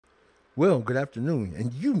Well, good afternoon,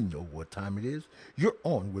 and you know what time it is. You're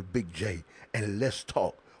on with Big J, and let's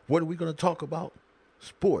talk. What are we going to talk about?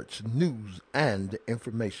 Sports, news, and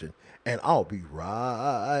information. And I'll be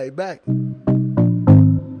right back.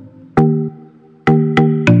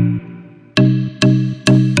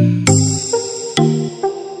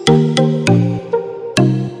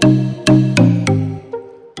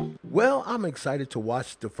 Well, I'm excited to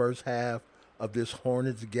watch the first half of this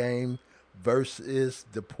Hornets game versus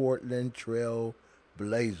the Portland Trail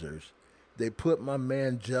Blazers. They put my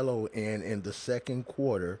man Jello in the second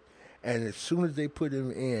quarter, and as soon as they put him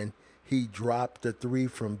in, he dropped the three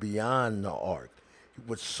from beyond the arc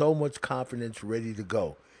with so much confidence ready to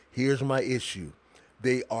go. Here's my issue.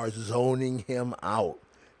 They are zoning him out.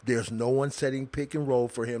 There's no one setting pick and roll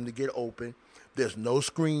for him to get open. There's no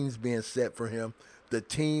screens being set for him. The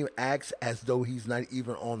team acts as though he's not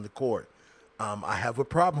even on the court. I have a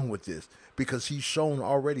problem with this because he's shown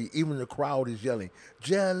already. Even the crowd is yelling,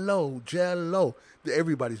 "Jello, Jello!"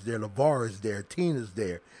 Everybody's there. LeVar is there. Tina's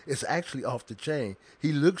there. It's actually off the chain.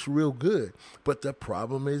 He looks real good, but the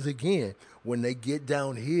problem is again when they get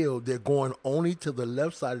downhill, they're going only to the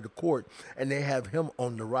left side of the court, and they have him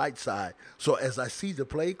on the right side. So as I see the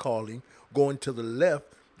play calling going to the left,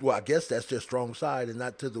 well, I guess that's their strong side and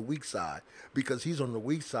not to the weak side because he's on the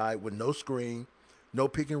weak side with no screen, no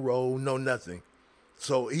pick and roll, no nothing.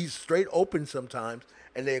 So he's straight open sometimes,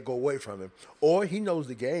 and they go away from him. Or he knows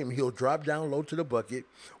the game. He'll drop down low to the bucket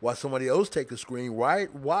while somebody else take a screen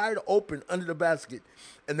wide open under the basket,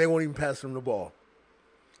 and they won't even pass him the ball.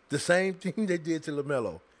 The same thing they did to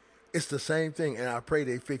LaMelo. It's the same thing, and I pray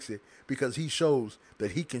they fix it because he shows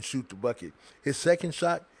that he can shoot the bucket. His second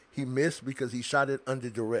shot, he missed because he shot it under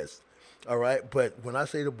duress. All right, but when I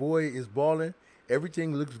say the boy is balling,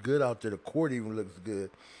 everything looks good out there. The court even looks good.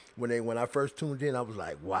 When I first tuned in, I was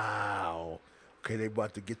like, wow, okay, they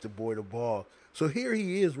about to get the boy the ball. So here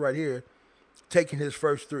he is right here, taking his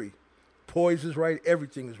first three. Poise is right,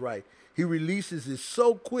 everything is right. He releases it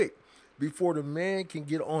so quick before the man can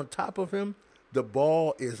get on top of him, the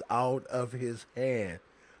ball is out of his hand.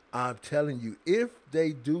 I'm telling you, if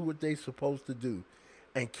they do what they're supposed to do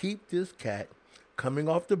and keep this cat coming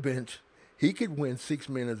off the bench, he could win 6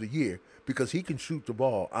 men of the year because he can shoot the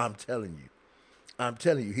ball. I'm telling you. I'm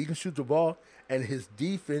telling you, he can shoot the ball, and his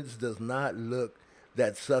defense does not look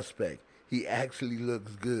that suspect. He actually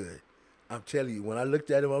looks good. I'm telling you, when I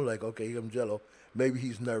looked at him, I'm like, okay, I'm Jello. Maybe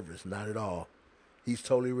he's nervous. Not at all. He's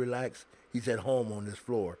totally relaxed. He's at home on this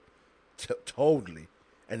floor. Totally.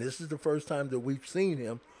 And this is the first time that we've seen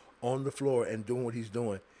him on the floor and doing what he's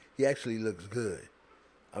doing. He actually looks good.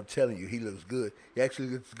 I'm telling you, he looks good. He actually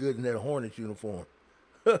looks good in that Hornets uniform.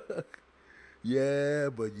 Yeah,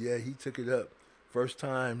 but yeah, he took it up. First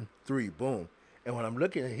time three, boom. And when I'm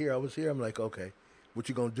looking at here, I was here, I'm like, okay, what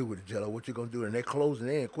you gonna do with it, Jello? What you gonna do? And they're closing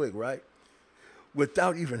in quick, right?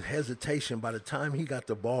 Without even hesitation, by the time he got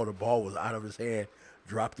the ball was out of his hand,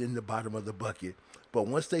 dropped in the bottom of the bucket. But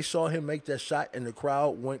once they saw him make that shot and the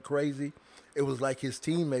crowd went crazy, it was like his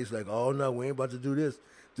teammates like, oh no, we ain't about to do this.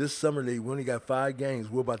 This summer league, we only got 5 games.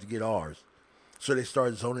 We're about to get ours. So they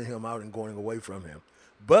started zoning him out and going away from him.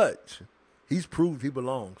 But he's proved he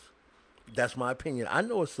belongs. That's my opinion. I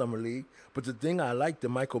know it's summer league, but the thing I like that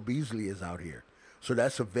Michael Beasley is out here. So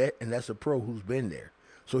that's a vet and that's a pro who's been there.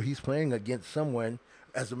 So he's playing against someone.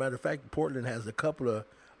 As a matter of fact, Portland has a couple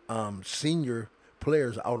of senior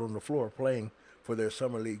players out on the floor playing for their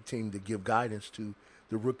summer league team to give guidance to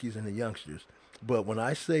the rookies and the youngsters. But when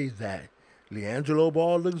I say that Leangelo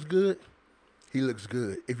Ball looks good, he looks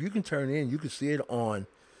good. If you can turn in, you can see it on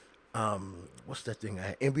what's that thing?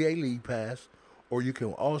 NBA League Pass, or you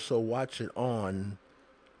can also watch it on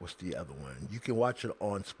what's the other one? You can watch it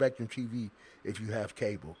on Spectrum TV if you have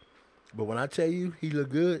cable. But when I tell you he look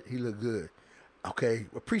good, he look good. Okay,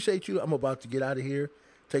 appreciate you. I'm about to get out of here,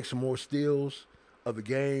 take some more stills of the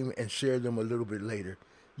game, and share them a little bit later.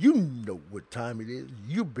 You know what time it is.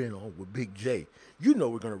 You've been on with Big J. You know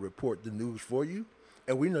we're gonna report the news for you,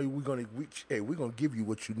 and we know we're gonna give you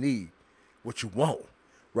what you need, what you want,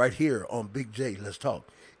 right here on Big J. Let's talk.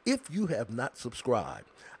 If you have not subscribed,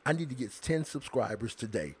 I need to get 10 subscribers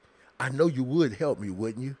today. I know you would help me,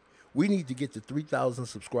 wouldn't you? We need to get to 3,000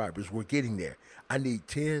 subscribers. We're getting there. I need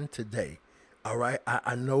 10 today. All right.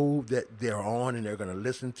 I know that they're on and they're going to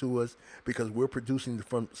listen to us because we're producing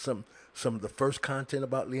from some of the first content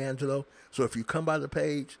about Leangelo. So if you come by the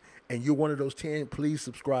page and you're one of those 10, please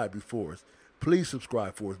subscribe before us. Please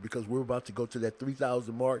subscribe for us because we're about to go to that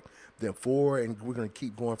 3,000 mark, then 4, and we're going to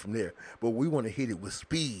keep going from there. But we want to hit it with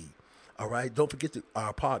speed. All right. Don't forget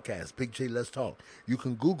our podcast, Big J Let's Talk. You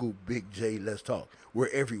can Google Big J Let's Talk. We're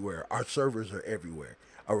everywhere. Our servers are everywhere.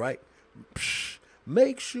 All right? Psh,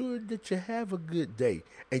 make sure that you have a good day.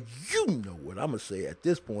 And you know what I'm going to say at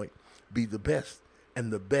this point, be the best.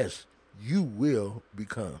 And the best you will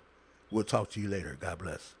become. We'll talk to you later. God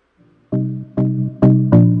bless.